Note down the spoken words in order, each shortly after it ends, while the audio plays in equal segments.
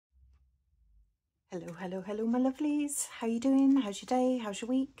Hello, hello, hello, my lovelies. How you doing? How's your day? How's your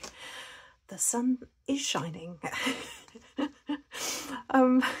week? The sun is shining.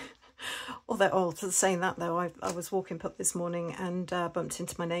 Although, saying that though, I was walking up this morning and bumped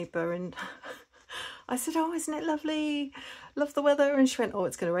into my neighbour and I said, "Oh, isn't it lovely? Love the weather." And she went, "Oh,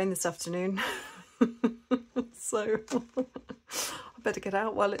 it's going to rain this afternoon." So I better get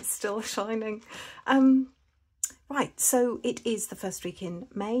out while it's still shining. Right, so it is the first week in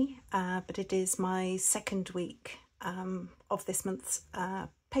May, but it is my second week of this month's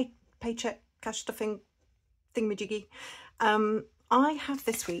paycheck cash stuffing thingamajiggy. I have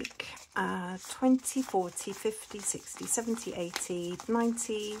this week 20, 40, 50, 60, 70, 80,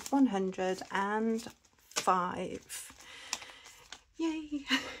 90, 100 and 5. Yay!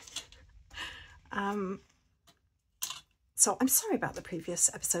 So I'm sorry about the previous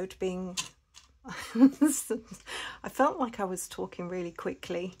episode being... I felt like I was talking really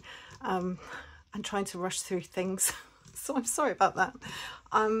quickly and trying to rush through things, so I'm sorry about that.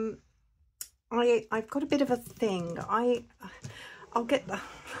 I've got a bit of a thing. I'll get that.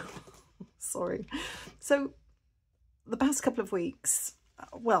 Sorry. So the past couple of weeks,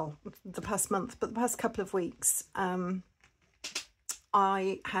 well, the past month, but the past couple of weeks,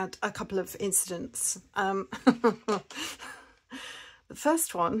 I had a couple of incidents. The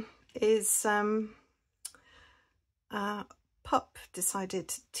first one is Pup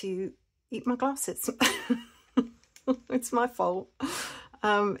decided to eat my glasses. It's my fault.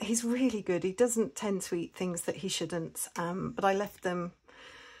 He's really good. He doesn't tend to eat things that he shouldn't, but I left them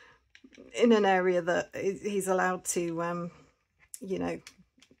in an area that he's allowed to, you know,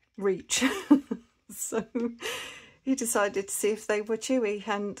 reach. So he decided to see if they were chewy,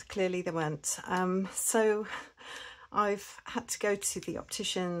 and clearly they weren't. So I've had to go to the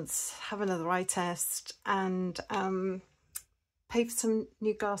opticians, have another eye test, and pay for some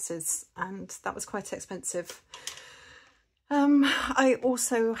new glasses, and that was quite expensive. I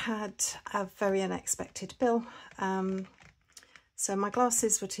also had a very unexpected bill. So my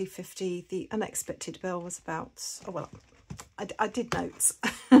glasses were £2.50. The unexpected bill was about, oh well, I did notes.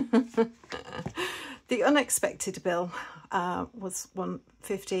 The unexpected bill was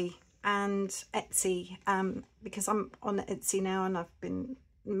 £1.50. And Etsy, because I'm on Etsy now and I've been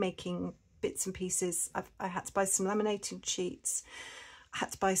making bits and pieces. I had to buy some laminating sheets, I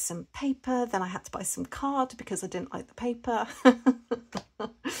had to buy some paper, then I had to buy some card because I didn't like the paper,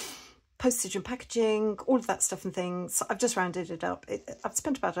 postage and packaging, all of that stuff and things. I've just rounded it up. I've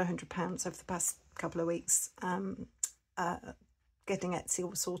spent about £100 over the past couple of weeks getting Etsy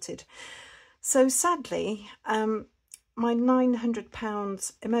all sorted. So sadly, my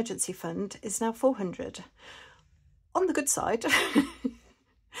 £900 emergency fund is now £400. On the good side,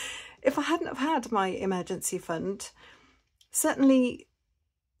 if I hadn't have had my emergency fund, certainly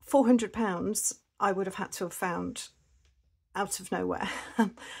 £400 I would have had to have found out of nowhere,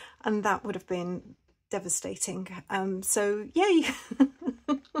 and that would have been devastating. So yay!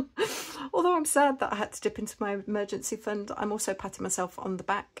 Although I'm sad that I had to dip into my emergency fund, I'm also patting myself on the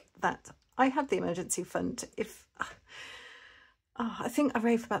back that I had the emergency fund. I think I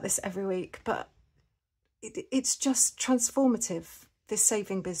rave about this every week, but it's just transformative, this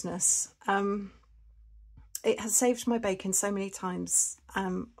saving business. It has saved my bacon so many times.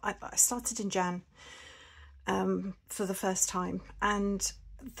 I started in Jan for the first time, and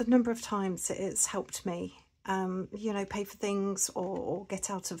the number of times it has helped me, you know, pay for things or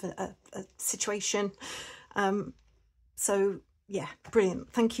get out of a situation. So yeah,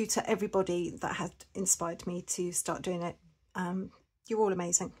 brilliant. Thank you to everybody that had inspired me to start doing it. You're all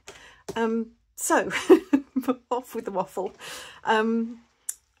amazing. So off with the waffle.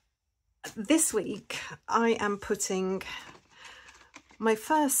 This week I am putting my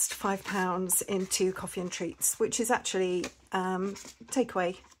first £5 into coffee and treats, which is actually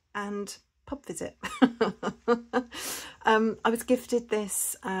takeaway and pub visit. I was gifted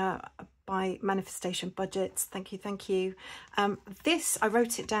this by Manifestation Budgets. Thank you, thank you. This, I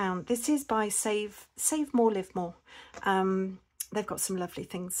wrote it down. This is by Save More, Live More. They've got some lovely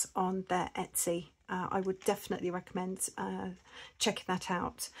things on their Etsy. I would definitely recommend checking that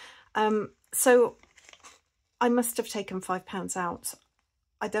out. So I must have taken £5 out.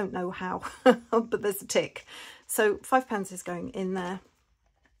 I don't know how, but there's a tick. So £5 is going in there.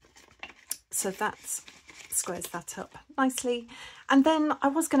 So that squares that up nicely. And then I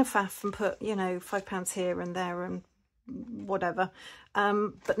was going to faff and put, you know, £5 here and there and whatever.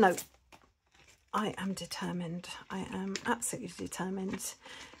 But no, I am determined. I am absolutely determined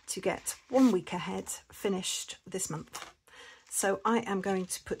to get 1 week ahead finished this month. So I am going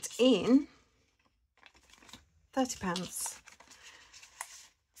to put in £30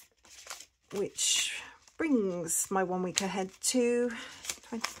 which brings my 1 week ahead to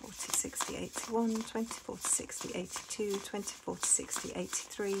 20, 40, 60, 81, 20, 40, 60, 82, 20, 40, 60,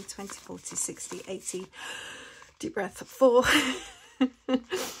 83, 20, 40, 60, 80. Deep breath, 4,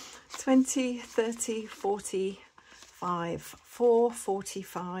 20, 30, 45, 4,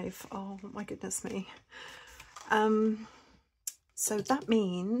 45. Oh my goodness me. So that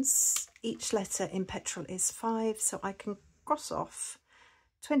means each letter in petrol is 5. So I can cross off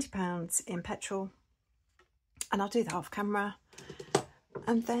 £20 in petrol, and I'll do that off camera.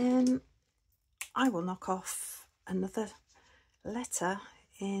 And then I will knock off another letter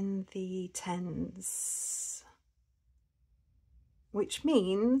in the tens, which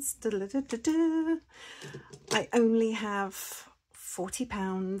means I only have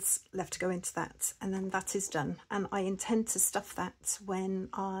 £40 left to go into that, and then that is done. And I intend to stuff that when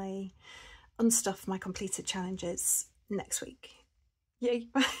I unstuff my completed challenges next week. Yay.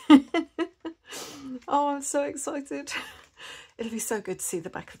 Oh, I'm so excited. It'll be so good to see the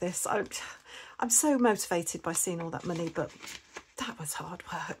back of this. I'm so motivated by seeing all that money, but that was hard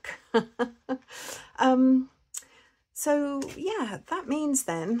work. So yeah, that means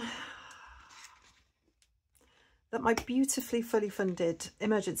then that my beautifully fully funded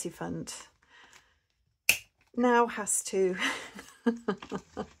emergency fund now has to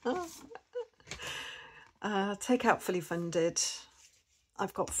take out fully funded.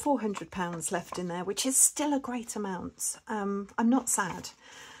 I've got £400 left in there, which is still a great amount. I'm not sad,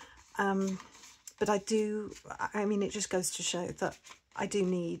 but I mean, it just goes to show that I do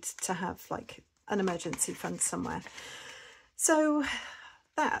need to have like an emergency fund somewhere. So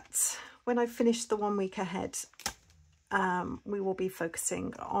that, when I finish the 1 week ahead, we will be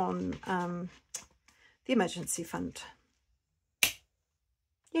focusing on the emergency fund.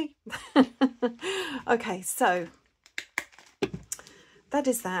 Yay. Okay, so that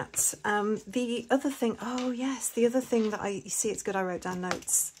is that. The other thing, oh yes, the other thing that you see, it's good I wrote down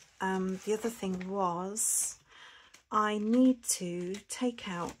notes. The other thing was I need to take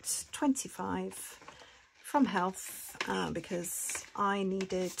out 25 from health because I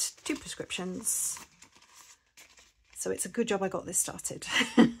needed 2 prescriptions. So it's a good job I got this started.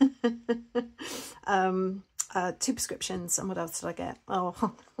 2 prescriptions, and what else did I get?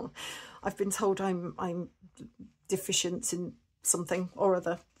 Oh, I've been told I'm deficient in something or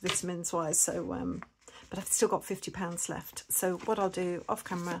other vitamins wise, so but I've still got £50 left. So what I'll do off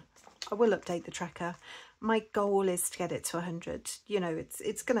camera, I will update the tracker. My goal is to get it to 100. You know,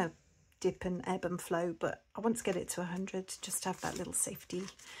 it's gonna dip and ebb and flow, but I want to get it to 100 just to have that little safety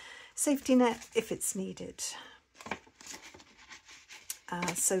net if it's needed.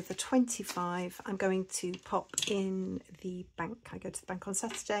 So the 25 I'm going to pop in the bank. I go to the bank on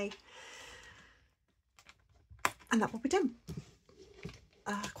Saturday, and that will be done.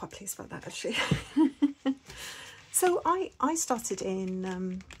 Quite pleased about that, actually. So I started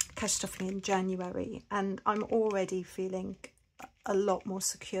in cash stuffing in January, and I'm already feeling a lot more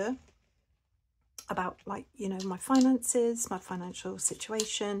secure about, like, you know, my finances, my financial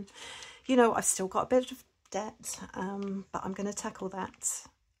situation. You know, I've still got a bit of debt, but I'm going to tackle that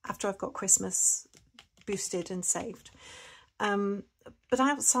after I've got Christmas boosted and saved. But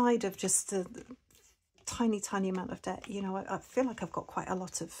outside of just the tiny amount of debt, you know, I feel like I've got quite a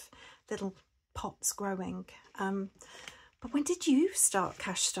lot of little pots growing. But when did you start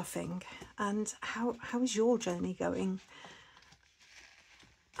cash stuffing, and how is your journey going?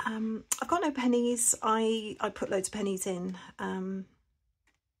 I've got no pennies. I put loads of pennies in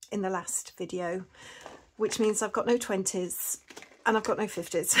the last video, which means I've got no 20s and I've got no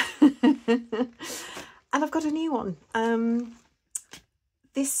 50s. And I've got a new one.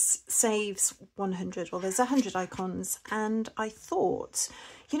 This saves 100. Well, there's 100 icons, and I thought,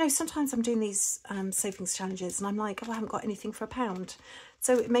 you know, sometimes I'm doing these savings challenges and I'm like, oh, I haven't got anything for £1.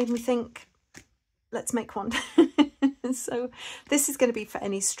 So it made me think, let's make one. So this is going to be for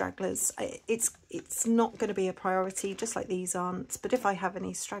any stragglers. It's not going to be a priority, just like these aren't. But if I have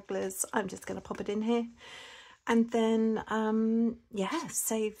any stragglers, I'm just going to pop it in here. And then, yeah,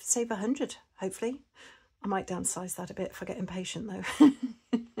 save 100, hopefully. I might downsize that a bit if I get impatient, though.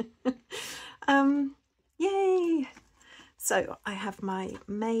 Yay! So I have my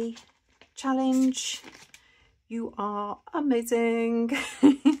May challenge. You are amazing.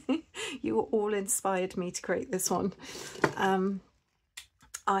 You all inspired me to create this one.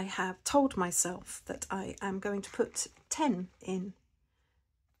 I have told myself that I am going to put 10 in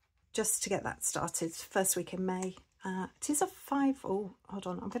just to get that started. First week in May. It is a 5. Oh, hold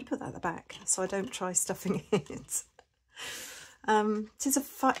on. I'm going to put that at the back so I don't try stuffing it. It is a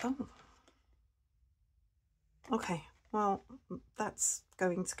 5. Oh. Okay. Well, that's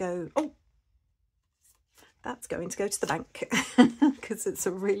going to go. Oh, that's going to go to the bank because it's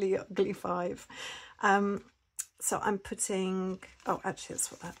a really ugly 5. So I'm putting, oh, actually,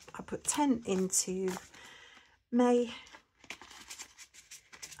 that's what I put 10 into May.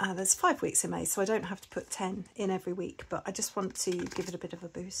 There's 5 weeks in May, so I don't have to put 10 in every week, but I just want to give it a bit of a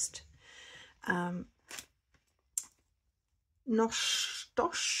boost. Nosh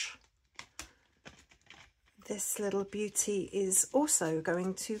Dosh. This little beauty is also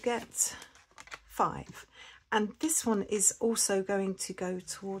going to get 5. And this one is also going to go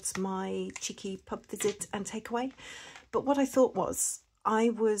towards my cheeky pub visit and takeaway. But what I thought was, I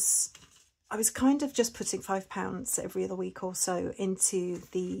was kind of just putting £5 every other week or so into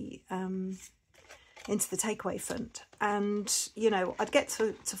the takeaway fund. And, you know, I'd get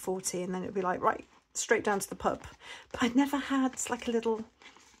to 40 and then it'd be like, right, straight down to the pub. But I'd never had like a little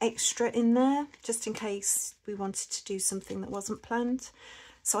extra in there, just in case we wanted to do something that wasn't planned.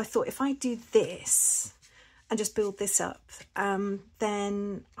 So I thought if I do this and just build this up,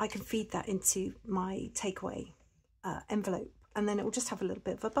 then I can feed that into my takeaway envelope, and then it will just have a little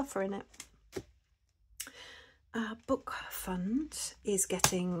bit of a buffer in it. Book fund is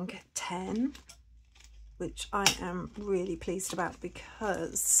getting 10, which I am really pleased about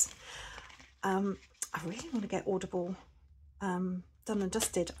because I really want to get Audible done and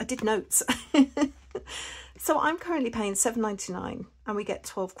dusted. I did notes. So I'm currently paying £7.99 and we get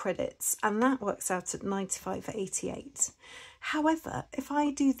 12 credits, and that works out at $95.88. However, if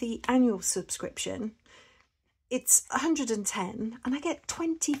I do the annual subscription, it's 110 and I get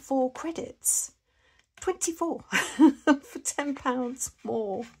 24 credits. 24 for £10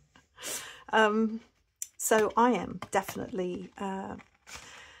 more. So I am definitely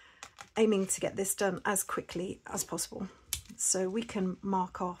aiming to get this done as quickly as possible. So we can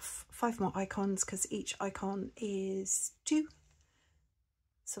mark off 5 more icons because each icon is 2.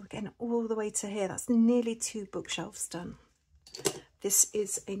 So we're getting all the way to here. That's nearly 2 bookshelves done. This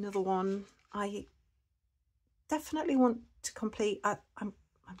is another one I definitely want to complete. I'm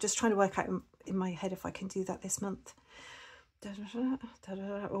just trying to work out in my head if I can do that this month.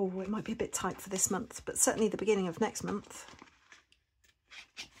 Oh, it might be a bit tight for this month, but certainly the beginning of next month,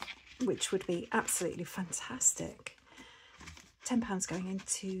 which would be absolutely fantastic. £10 going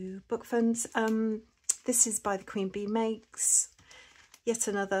into book funds. This is by the Queen Bee Makes. Yet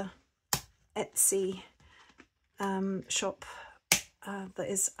another Etsy shop that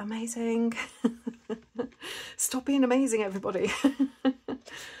is amazing. Stop being amazing, everybody.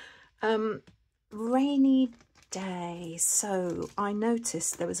 Rainy day. So I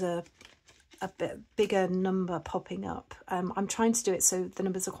noticed there was a bit bigger number popping up. I'm trying to do it so the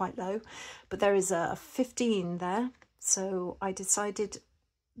numbers are quite low, but there is a 15 there. So I decided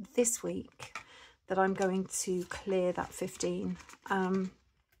this week that I'm going to clear that 15.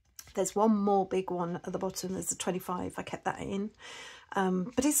 There's one more big one at the bottom. There's a 25. I kept that in.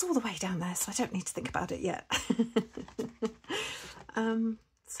 But it's all the way down there, so I don't need to think about it yet.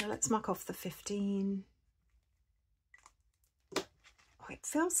 So let's mark off the 15. Oh, it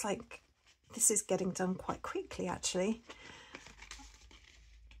feels like this is getting done quite quickly, actually.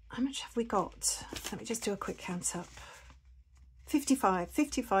 How much have we got? Let me just do a quick count up.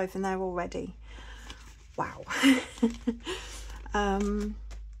 55 in there already. Wow.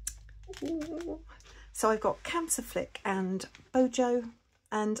 So I've got Counterflick and Bojo,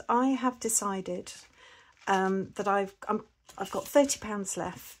 and I have decided that I've got £30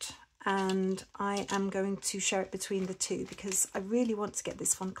 left, and I am going to share it between the two because I really want to get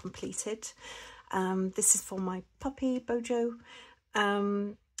this one completed. This is for my puppy Bojo,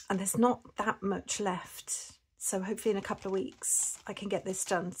 and there's not that much left. So hopefully in a couple of weeks I can get this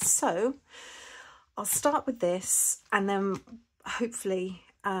done. So I'll start with this, and then hopefully,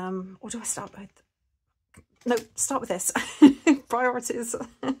 or do I start with? No, start with this. Priorities.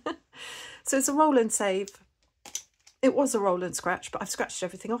 So it's a roll and save. It was a roll and scratch, but I've scratched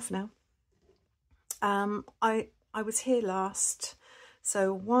everything off now. I was here last.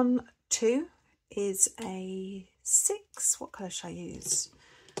 So 1, 2 is a 6. What colour should I use?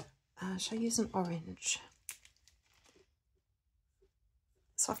 Should I use an orange?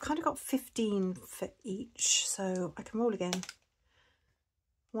 So I've kind of got 15 for each, so I can roll again.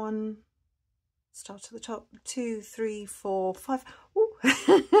 1, start at the top, 2, 3, 4, 5. Ooh.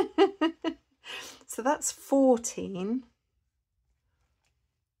 So that's 14.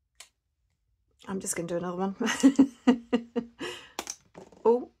 I'm just going to do another one.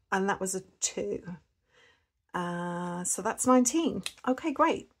 Oh, and that was a 2. So that's 19. Okay,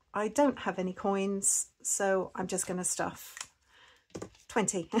 great. I don't have any coins, so I'm just going to stuff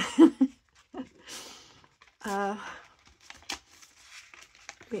 20.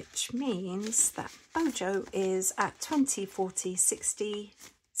 which means that Bojo is at 20, 40, 60,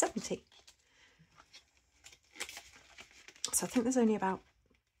 70. So I think there's only about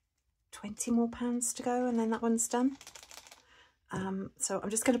 20 more pounds to go and then that one's done. So I'm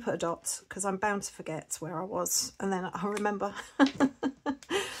just going to put a dot because I'm bound to forget where I was and then I'll remember.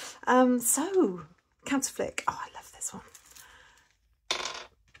 So counter flick. Oh, I love this one.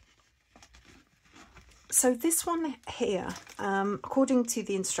 So this one here, according to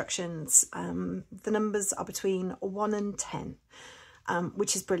the instructions, the numbers are between 1 and 10,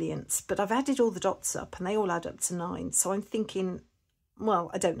 which is brilliant. But I've added all the dots up and they all add up to 9. So I'm thinking,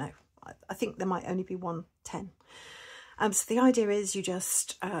 well, I don't know. I think there might only be 1 10. So the idea is you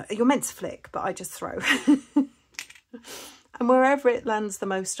just, you're meant to flick, but I just throw. And wherever it lands the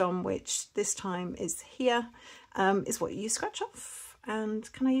most on, which this time is here, is what you scratch off. And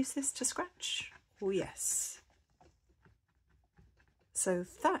can I use this to scratch? Oh, yes. So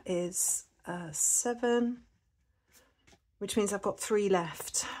that is 7, which means I've got 3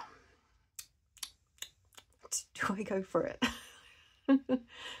 left. Do I go for it?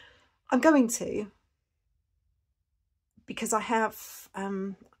 I'm going to, because I have,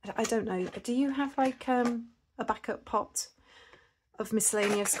 I don't know, do you have like a backup pot of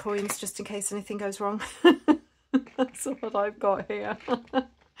miscellaneous coins just in case anything goes wrong? That's what I've got here.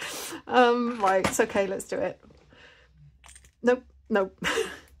 Right, it's okay, let's do it. Nope, nope.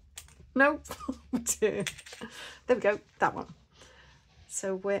 Nope. There we go, that one.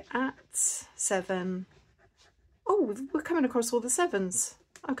 So we're at 7. Oh, we're coming across all the 7s.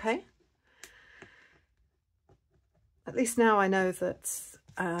 Okay. At least now I know that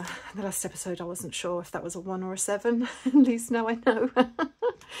in the last episode I wasn't sure if that was a 1 or a 7. At least now I know.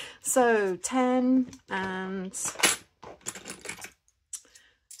 So 10 and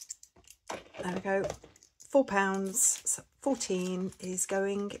there we go. £4. So 14 is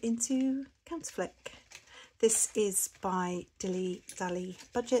going into Counterflick. This is by Dilly Dally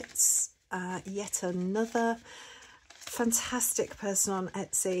Budgets. Yet another fantastic person on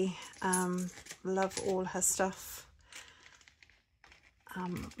Etsy. Love all her stuff.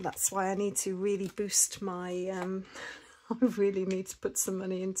 That's why I need to really boost my, I really need to put some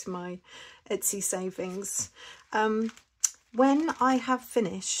money into my Etsy savings. When I have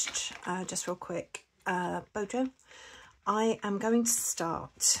finished, just real quick, Bojo, I am going to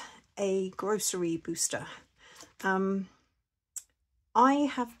start a grocery booster. I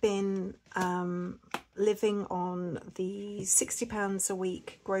have been living on the £60 a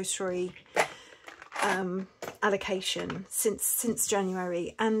week grocery allocation since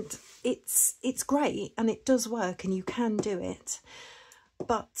January, and it's great and it does work and you can do it,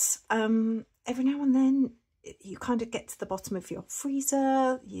 but every now and then you kind of get to the bottom of your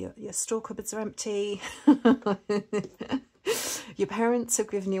freezer, your store cupboards are empty. Your parents have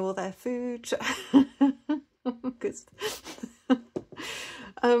given you all their food.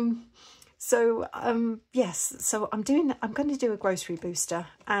 Yes, so I'm going to do a grocery booster,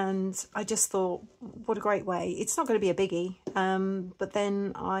 and I just thought, what a great way. It's not going to be a biggie, but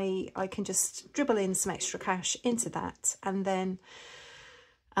then I can just dribble in some extra cash into that, and then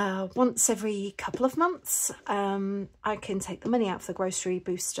once every couple of months I can take the money out for the grocery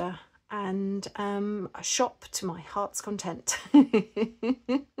booster and shop to my heart's content.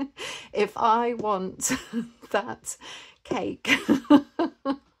 If I want that cake,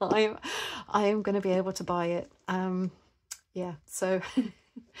 I am going to be able to buy it. Yeah, so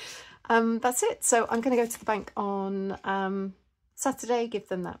that's it. So I'm going to go to the bank on Saturday, give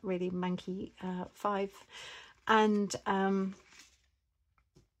them that really manky 5, and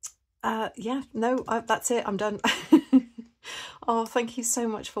yeah, no, that's it, I'm done. Oh, thank you so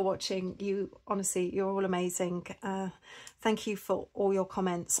much for watching. You honestly, you're all amazing. Thank you for all your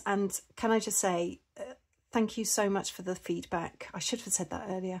comments, and can I just say thank you so much for the feedback. I should have said that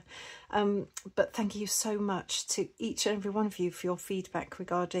earlier, but thank you so much to each and every one of you for your feedback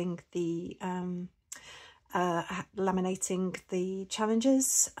regarding the laminating the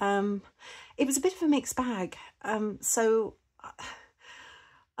challenges. It was a bit of a mixed bag, so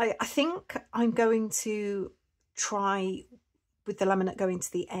I think I'm going to try with the laminate going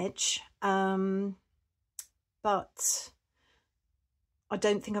to the edge, but I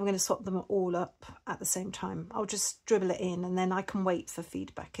don't think I'm going to swap them all up at the same time. I'll just dribble it in, and then I can wait for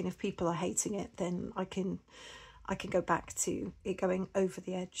feedback, and if people are hating it, then I can go back to it going over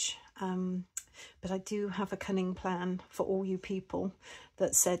the edge. But I do have a cunning plan for all you people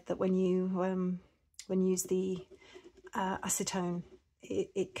that said that when you use the acetone,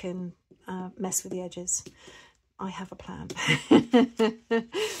 it can mess with the edges. I have a plan.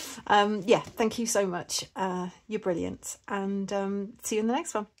 Yeah, thank you so much. You're brilliant. And see you in the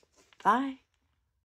next one. Bye.